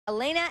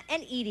Elena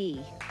and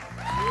Edie.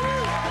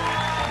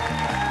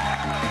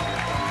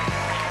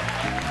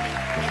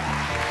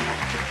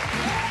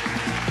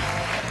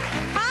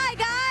 Hi,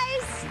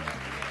 guys.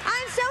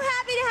 I'm so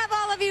happy to have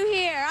all of you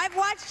here. I've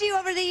watched you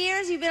over the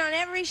years. You've been on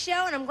every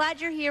show, and I'm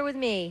glad you're here with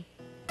me.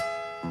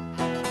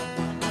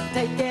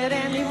 Take it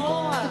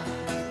anymore.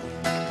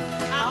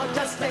 I'll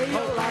just stay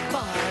all I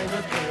find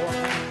the door.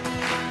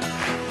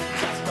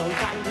 Just no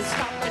time to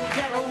stop and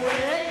get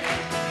away.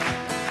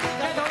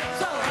 They don't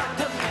so hard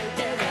to make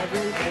it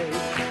every day.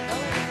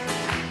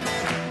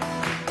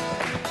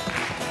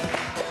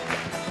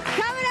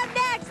 Coming up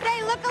next, they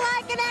look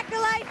alike and act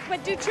alike,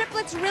 but do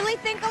triplets really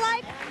think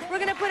alike? We're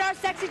gonna put our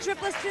sexy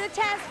triplets to the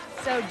test,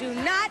 so do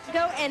not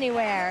go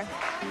anywhere.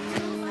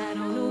 I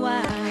don't know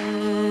why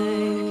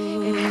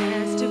it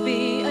has to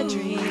be a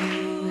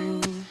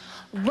dream.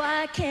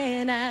 Why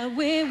can't I,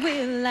 when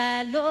will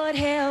I? Lord,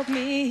 help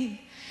me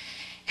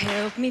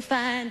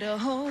find a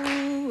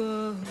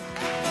home.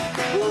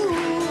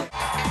 Ooh.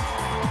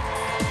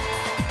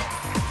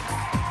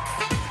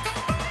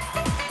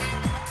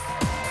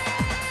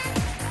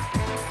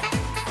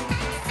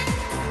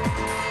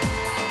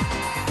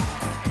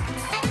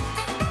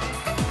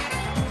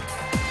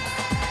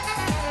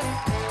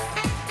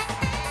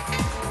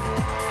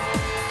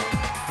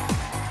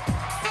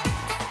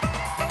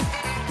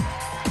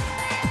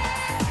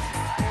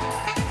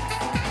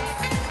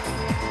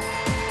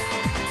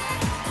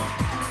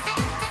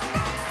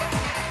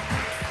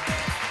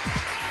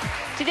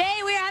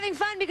 Today we are having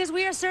fun because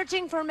we are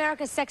searching for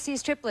America's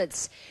sexiest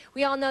triplets.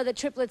 We all know that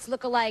triplets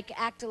look alike,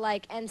 act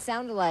alike, and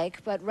sound alike,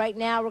 but right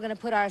now we're going to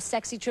put our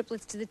sexy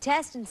triplets to the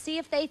test and see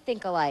if they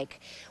think alike.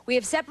 We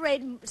have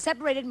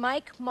separated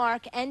Mike,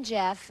 Mark, and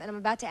Jeff, and I'm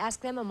about to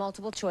ask them a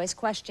multiple choice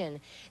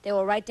question. They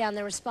will write down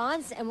their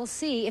response, and we'll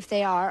see if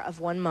they are of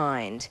one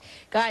mind.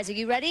 Guys, are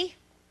you ready?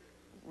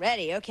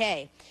 Ready,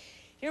 okay.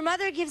 Your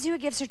mother gives you a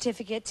gift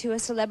certificate to a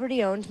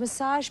celebrity-owned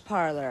massage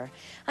parlor.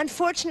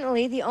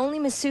 Unfortunately, the only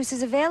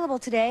masseuses available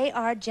today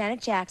are Janet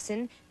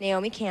Jackson,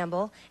 Naomi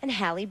Campbell, and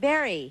Halle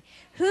Berry.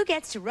 Who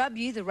gets to rub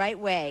you the right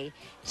way?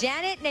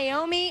 Janet,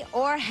 Naomi,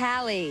 or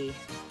Halle? You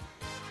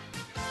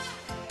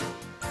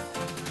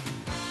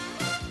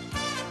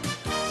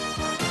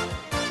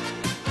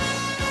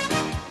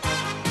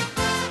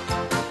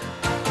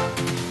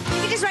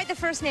can just write the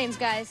first names,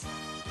 guys.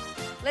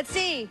 Let's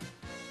see.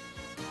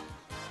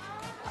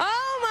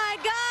 Oh my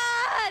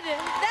God!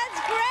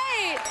 That's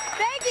great!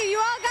 Thank you. You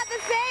all got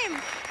the same.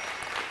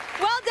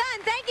 Well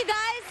done. Thank you,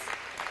 guys.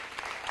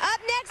 Up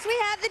next, we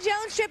have the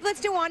Jones triplets,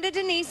 DeWanda,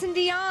 Denise, and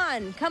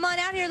Dion. Come on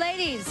out here,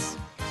 ladies.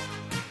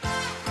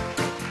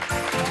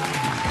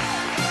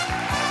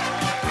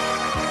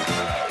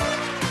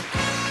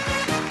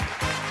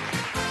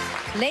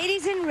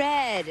 Ladies in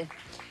red,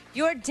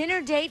 your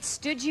dinner date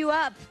stood you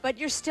up, but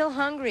you're still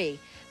hungry.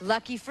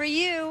 Lucky for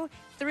you,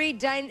 3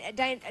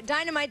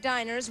 dynamite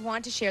diners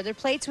want to share their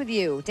plates with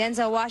you.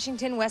 Denzel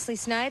Washington, Wesley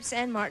Snipes,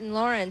 and Martin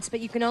Lawrence.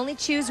 But you can only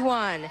choose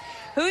one.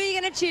 Who are you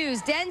going to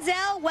choose?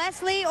 Denzel,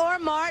 Wesley, or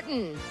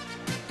Martin?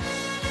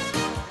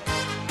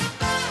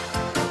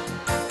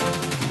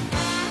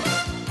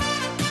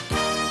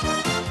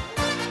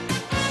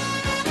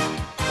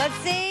 Let's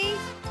see.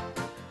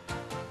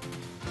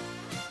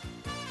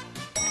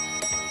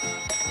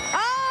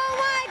 Oh,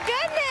 my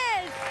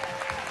goodness!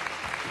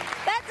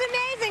 That's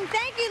amazing.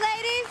 Thank you,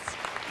 ladies.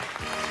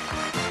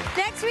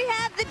 Next, we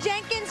have the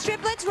Jenkins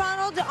triplets,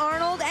 Ronald,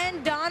 Arnold,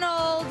 and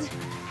Donald.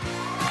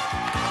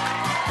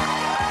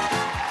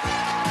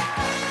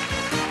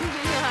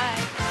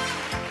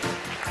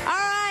 All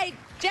right,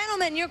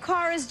 gentlemen, your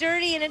car is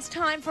dirty and it's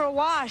time for a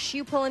wash.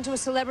 You pull into a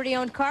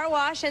celebrity-owned car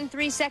wash and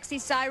 3 sexy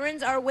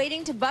sirens are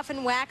waiting to buff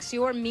and wax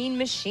your mean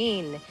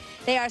machine.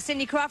 They are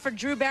Cindy Crawford,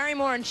 Drew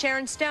Barrymore, and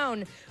Sharon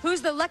Stone.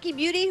 Who's the lucky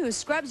beauty who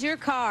scrubs your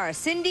car?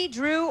 Cindy,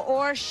 Drew,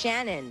 or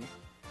Shannon?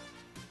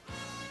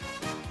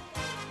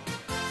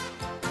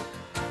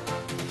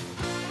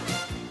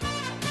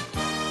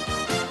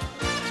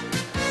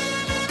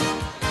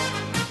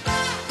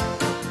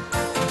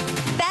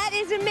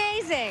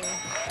 Amazing.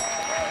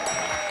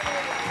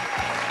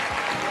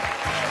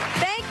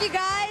 Thank you,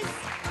 guys.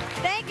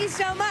 Thank you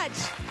so much.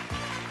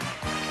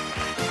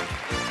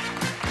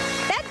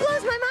 That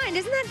blows my mind.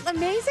 Isn't that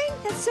amazing?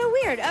 That's so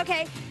weird.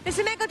 Okay, the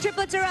Semenko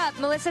triplets are up.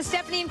 Melissa,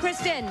 Stephanie, and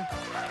Kristen.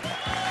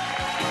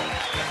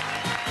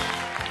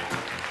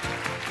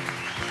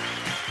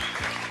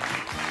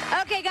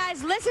 Okay,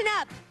 guys, listen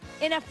up.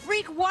 In a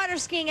freak water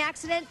skiing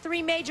accident,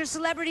 3 major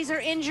celebrities are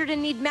injured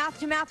and need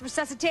mouth-to-mouth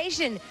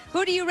resuscitation.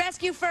 Who do you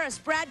rescue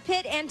first? Brad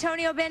Pitt,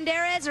 Antonio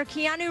Banderas, or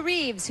Keanu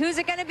Reeves? Who's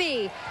it going to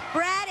be?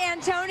 Brad,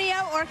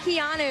 Antonio, or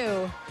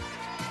Keanu?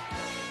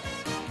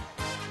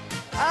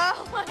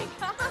 Oh, my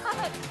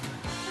God.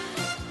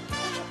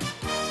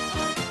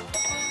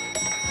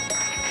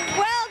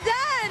 Well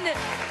done.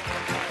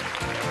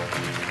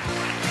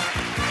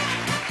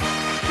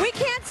 We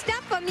can't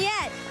stump them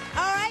yet.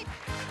 All right.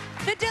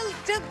 The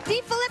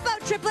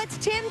DiFilippo triplets,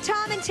 Tim,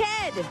 Tom, and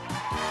Ted.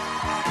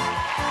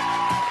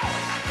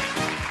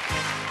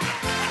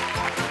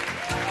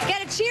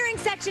 Got a cheering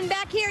section action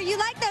back here. You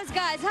like those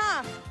guys,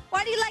 huh?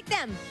 Why do you like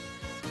them?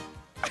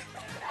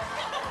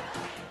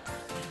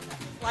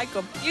 Like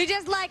them. You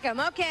just like them.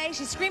 Okay,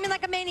 she's screaming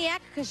like a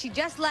maniac because she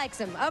just likes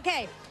them.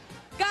 Okay.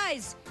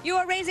 Guys, you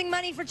are raising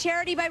money for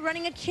charity by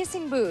running a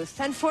kissing booth.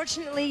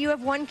 Unfortunately, you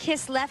have one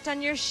kiss left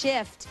on your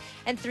shift,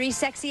 and 3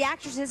 sexy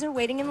actresses are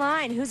waiting in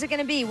line. Who's it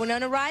going to be?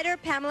 Winona Ryder,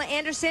 Pamela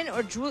Anderson,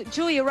 or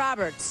Julia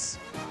Roberts?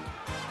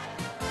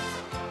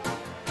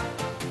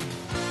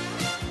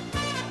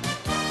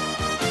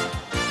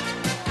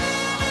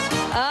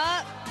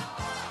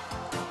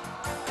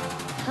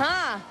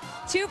 Huh.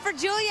 2 for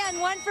Julia and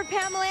 1 for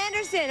Pamela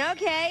Anderson.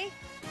 Okay.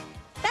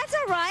 That's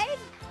all right.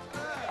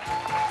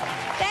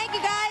 Thank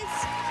you,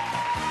 guys.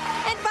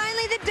 And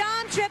finally, the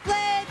Dom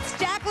triplets,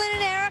 Jacqueline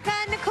and Erica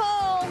and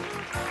Nicole.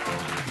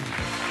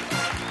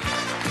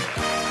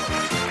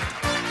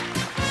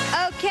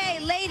 Okay,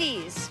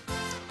 ladies.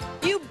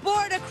 You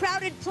board a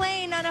crowded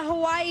plane on a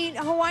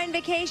Hawaiian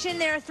vacation.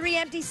 There are 3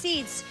 empty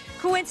seats.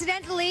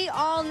 Coincidentally,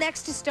 all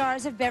next to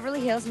stars of Beverly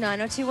Hills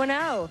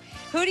 90210.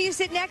 Who do you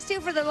sit next to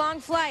for the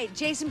long flight?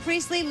 Jason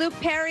Priestley, Luke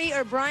Perry,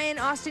 or Brian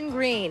Austin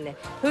Green?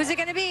 Who's it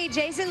going to be?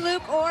 Jason,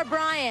 Luke, or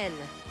Brian?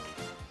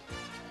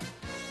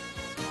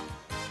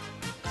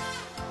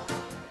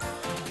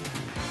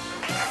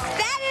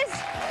 That is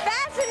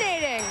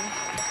fascinating.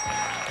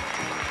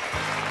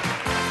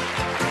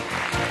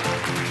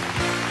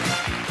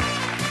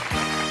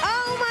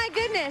 Oh my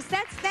goodness,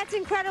 that's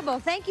incredible.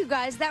 Thank you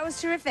guys, that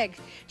was terrific.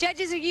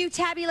 Judges, are you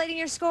tabulating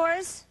your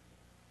scores?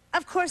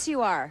 Of course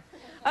you are.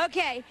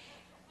 Okay.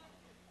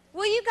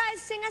 Will you guys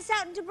sing us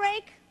out into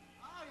break?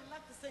 Oh, you'd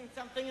like to sing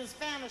something in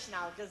Spanish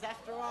now, because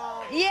after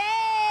all...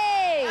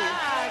 Yay!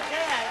 Ah,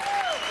 good.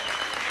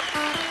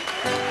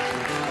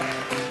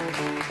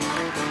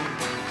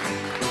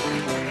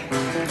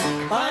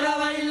 Para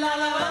bailar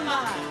la bamba,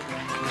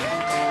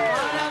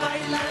 para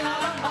bailar la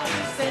bamba,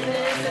 se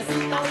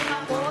necesita una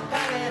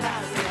poca de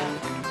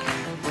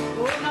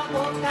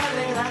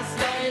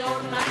gracia y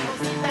una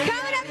cosita.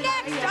 Coming up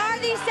next, are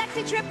these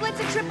sexy triplets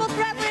a triple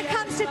threat when it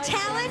comes to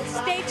talent?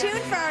 Stay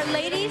tuned for our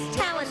ladies'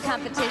 talent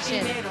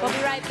competition. We'll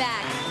be right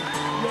back.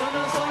 Yo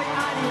no soy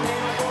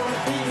marinero, por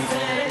ti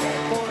seré,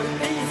 por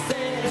ti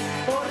seré,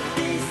 por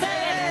ti seré.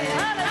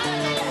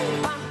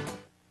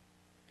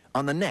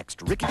 On the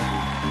next Ricki.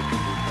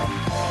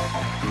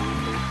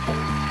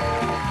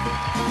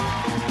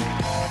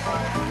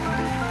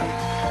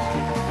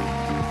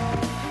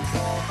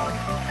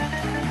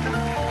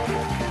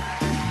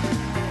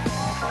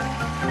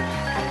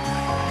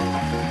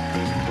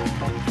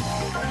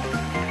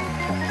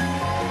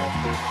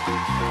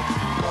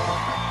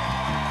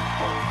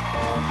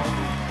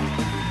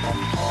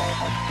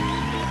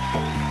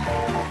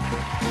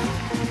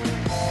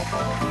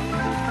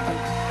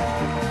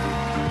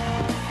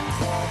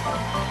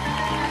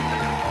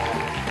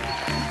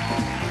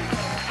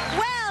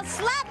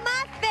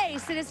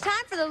 It is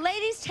time for the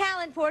ladies'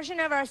 talent portion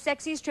of our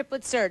Sexiest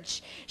Triplet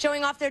Search.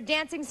 Showing off their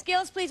dancing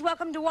skills, please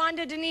welcome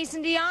DeWanda, Denise,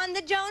 and Dion,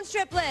 the Jones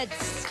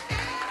Triplets.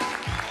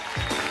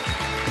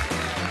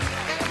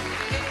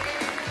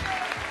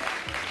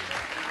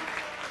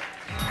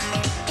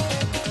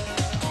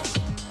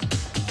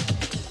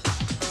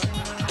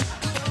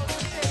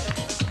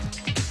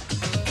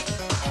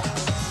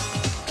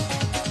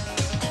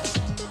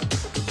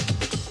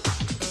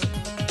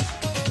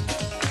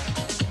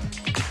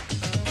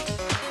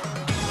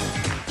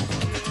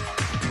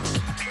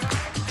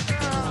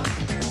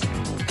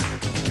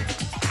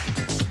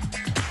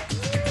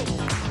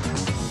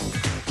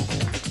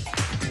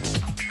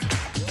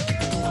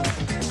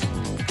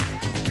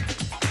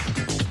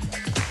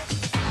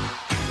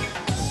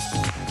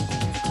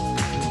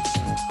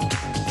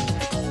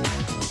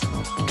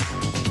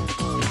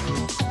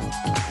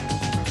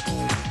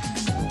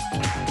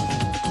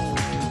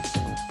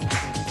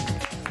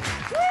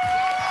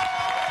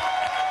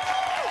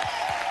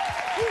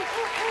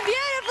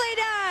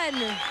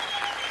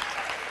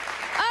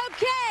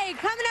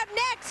 Coming up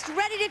next,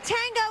 ready to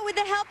tango with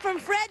the help from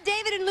Fred,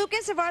 David, and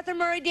Lucas of Arthur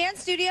Murray Dance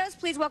Studios.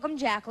 Please welcome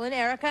Jacqueline,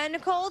 Erica, and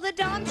Nicole, the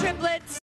Dom Triplets.